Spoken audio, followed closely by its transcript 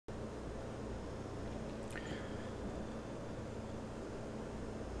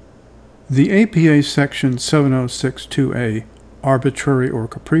The APA Section 7062A arbitrary or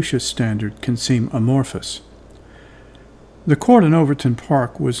capricious standard can seem amorphous. The court in Overton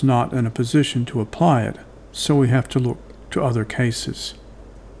Park was not in a position to apply it, so we have to look to other cases.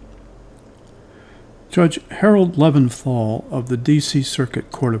 Judge Harold Leventhal of the D.C.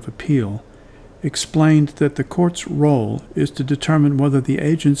 Circuit Court of Appeal explained that the court's role is to determine whether the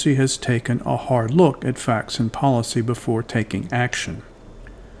agency has taken a hard look at facts and policy before taking action.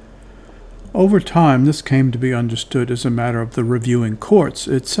 Over time, this came to be understood as a matter of the reviewing courts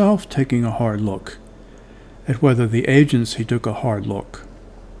itself taking a hard look at whether the agency took a hard look.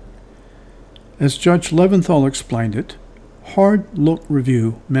 As Judge Leventhal explained it, hard look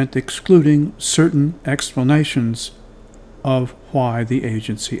review meant excluding certain explanations of why the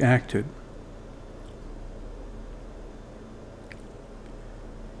agency acted.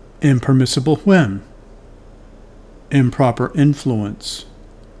 Impermissible whim, improper influence,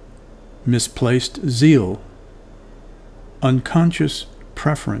 misplaced zeal, unconscious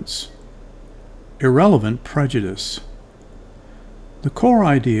preference, irrelevant prejudice. The core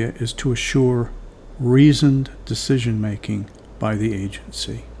idea is to assure reasoned decision-making by the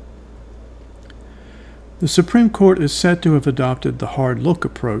agency. The Supreme Court is said to have adopted the hard look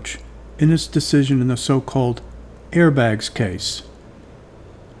approach in its decision in the so-called airbags case,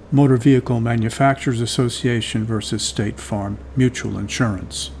 Motor Vehicle Manufacturers Association versus State Farm Mutual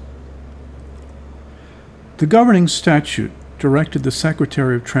Insurance. The governing statute directed the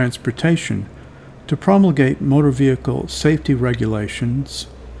Secretary of Transportation to promulgate motor vehicle safety regulations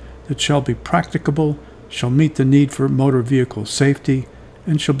that shall be practicable, shall meet the need for motor vehicle safety,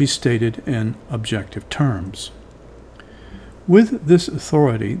 and shall be stated in objective terms. With this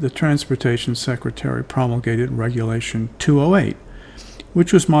authority, the Transportation Secretary promulgated Regulation 208,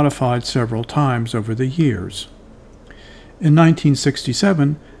 which was modified several times over the years. In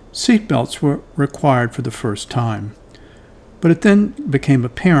 1967, seatbelts were required for the first time, but it then became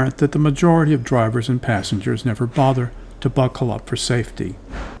apparent that the majority of drivers and passengers never bother to buckle up for safety.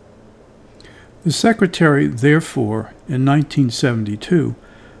 The Secretary, therefore, in 1972,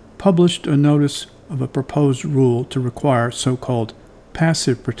 published a notice of a proposed rule to require so-called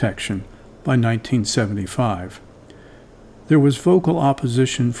passive protection by 1975. There was vocal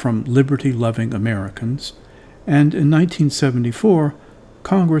opposition from liberty-loving Americans, and in 1974,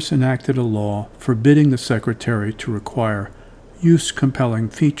 Congress enacted a law forbidding the Secretary to require use-compelling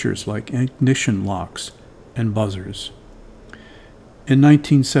features like ignition locks and buzzers. In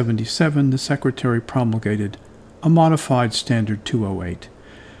 1977, the Secretary promulgated a modified Standard 208,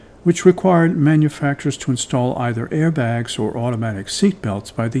 which required manufacturers to install either airbags or automatic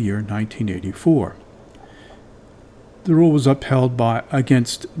seatbelts by the year 1984. The rule was upheld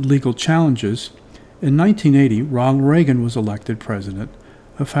against legal challenges. In 1980, Ronald Reagan was elected president,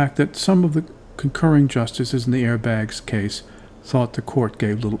 a fact that some of the concurring justices in the airbags case thought the court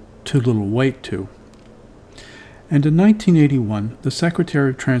gave too little weight to. And in 1981, the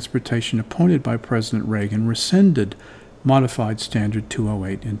Secretary of Transportation appointed by President Reagan rescinded Modified Standard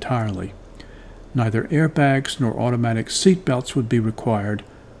 208 entirely. Neither airbags nor automatic seatbelts would be required,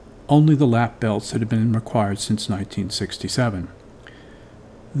 only the lap belts that had been required since 1967.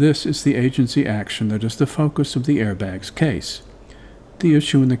 This is the agency action that is the focus of the airbags case. The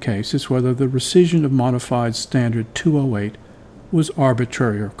issue in the case is whether the rescission of Modified Standard 208 was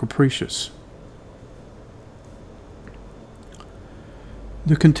arbitrary or capricious.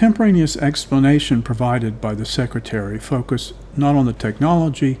 The contemporaneous explanation provided by the Secretary focused not on the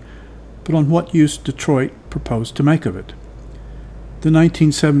technology, but on what use Detroit proposed to make of it. The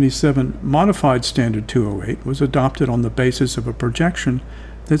 1977 Modified Standard 208 was adopted on the basis of a projection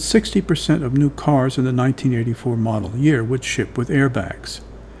that 60% of new cars in the 1984 model year would ship with airbags.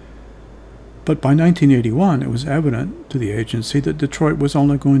 But by 1981, it was evident to the agency that Detroit was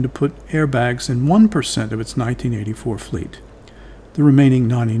only going to put airbags in 1% of its 1984 fleet. The remaining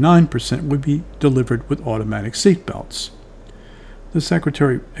 99% would be delivered with automatic seatbelts. The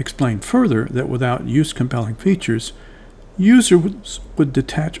Secretary explained further that without use-compelling features, users would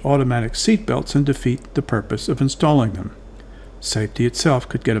detach automatic seatbelts and defeat the purpose of installing them. Safety itself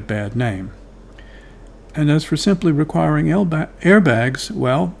could get a bad name. And as for simply requiring airbags,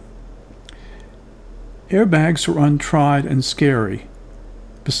 well, airbags are untried and scary.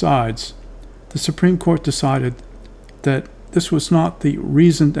 Besides, the Supreme Court decided that this was not the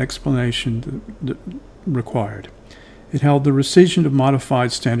reasoned explanation that required. It held the rescission of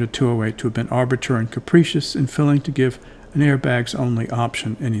Modified Standard 208 to have been arbitrary and capricious in failing to give an airbags-only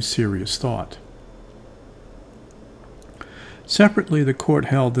option any serious thought. Separately, the court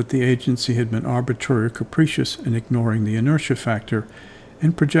held that the agency had been arbitrary or capricious in ignoring the inertia factor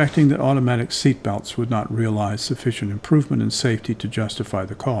in projecting that automatic seatbelts would not realize sufficient improvement in safety to justify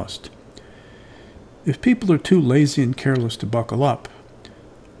the cost. If people are too lazy and careless to buckle up,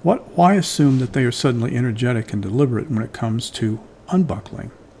 why assume that they are suddenly energetic and deliberate when it comes to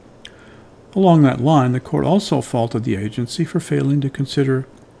unbuckling? Along that line, the court also faulted the agency for failing to consider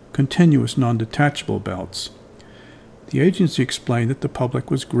continuous non-detachable belts. The agency explained that the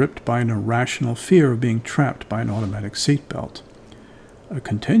public was gripped by an irrational fear of being trapped by an automatic seatbelt. A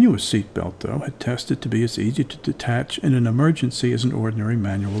continuous seatbelt, though, had tested to be as easy to detach in an emergency as an ordinary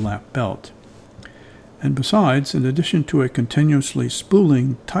manual lap belt. And besides, in addition to a continuously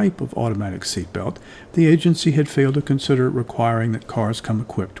spooling type of automatic seatbelt, the agency had failed to consider requiring that cars come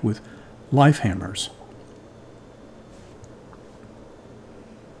equipped with life hammers.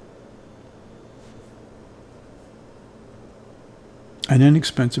 An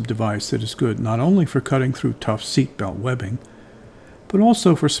inexpensive device that is good not only for cutting through tough seatbelt webbing, but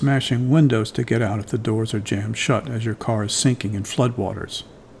also for smashing windows to get out if the doors are jammed shut as your car is sinking in floodwaters.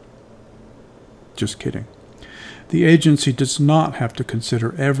 Just kidding. The agency does not have to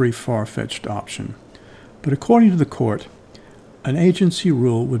consider every far-fetched option, but according to the court, an agency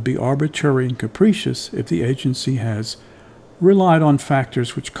rule would be arbitrary and capricious if the agency has relied on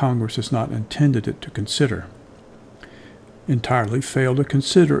factors which Congress has not intended it to consider, entirely failed to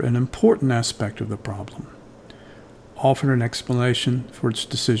consider an important aspect of the problem, offered an explanation for its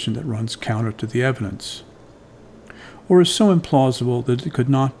decision that runs counter to the evidence, or is so implausible that it could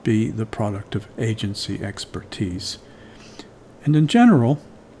not be the product of agency expertise. And in general,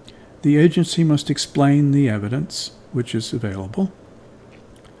 the agency must explain the evidence which is available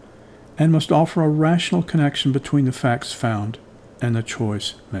and must offer a rational connection between the facts found and the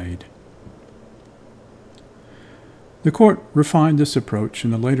choice made. The court refined this approach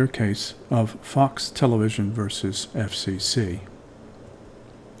in the later case of Fox Television versus FCC.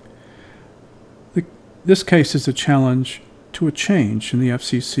 This case is a challenge to a change in the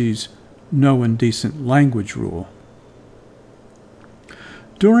FCC's no indecent language rule.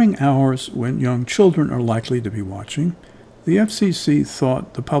 During hours when young children are likely to be watching, the FCC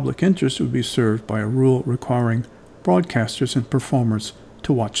thought the public interest would be served by a rule requiring broadcasters and performers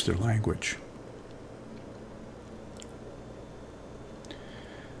to watch their language.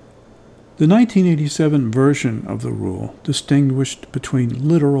 The 1987 version of the rule distinguished between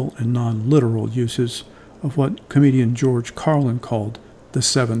literal and non-literal uses of what comedian George Carlin called the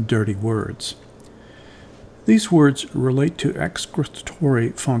 7 dirty words. These words relate to excretory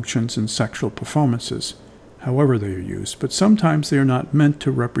functions in sexual performances, however they are used, but sometimes they are not meant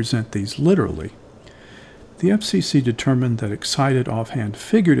to represent these literally. The FCC determined that excited offhand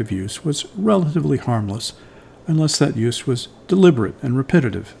figurative use was relatively harmless unless that use was deliberate and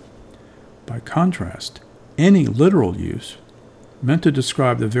repetitive. By contrast, any literal use, meant to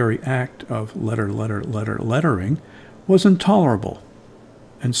describe the very act of lettering, was intolerable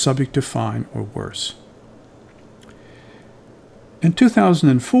and subject to fine or worse. In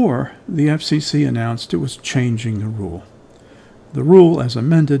 2004, the FCC announced it was changing the rule. The rule, as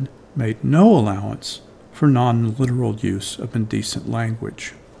amended, made no allowance for non-literal use of indecent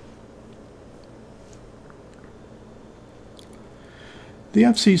language. The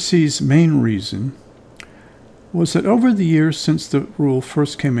FCC's main reason was that over the years since the rule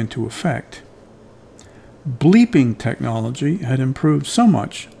first came into effect, bleeping technology had improved so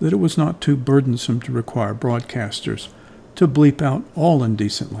much that it was not too burdensome to require broadcasters to bleep out all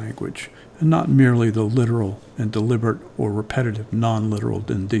indecent language, and not merely the literal and deliberate or repetitive non-literal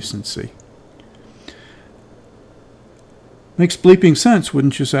indecency. Makes bleeping sense,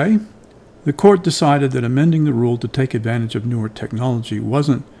 wouldn't you say? The court decided that amending the rule to take advantage of newer technology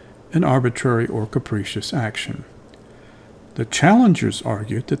wasn't an arbitrary or capricious action. The challengers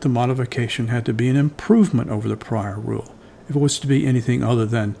argued that the modification had to be an improvement over the prior rule, if it was to be anything other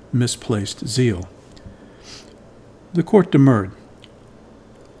than misplaced zeal. The court demurred.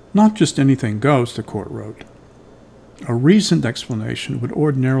 Not just anything goes, the court wrote. A reasoned explanation would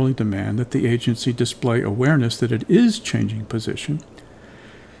ordinarily demand that the agency display awareness that it is changing position.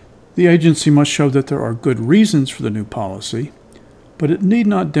 The agency must show that there are good reasons for the new policy, but it need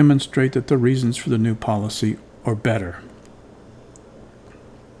not demonstrate that the reasons for the new policy are better.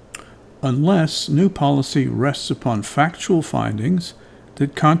 Unless new policy rests upon factual findings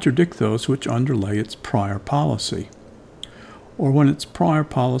that contradict those which underlay its prior policy, or when its prior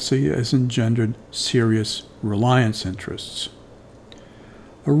policy has engendered serious reliance interests.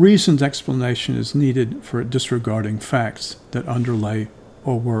 A reasoned explanation is needed for disregarding facts that underlay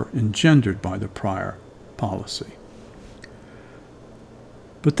or were engendered by the prior policy.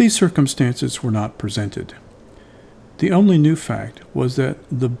 But these circumstances were not presented. The only new fact was that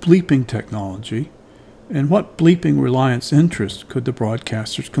the bleeping technology, and what bleeping reliance interest could the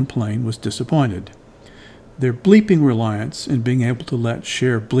broadcasters complain, was disappointed. Their bleeping reliance in being able to let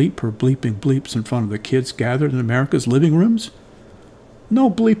Cher bleep her bleeping bleeps in front of the kids gathered in America's living rooms? No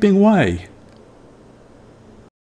bleeping way.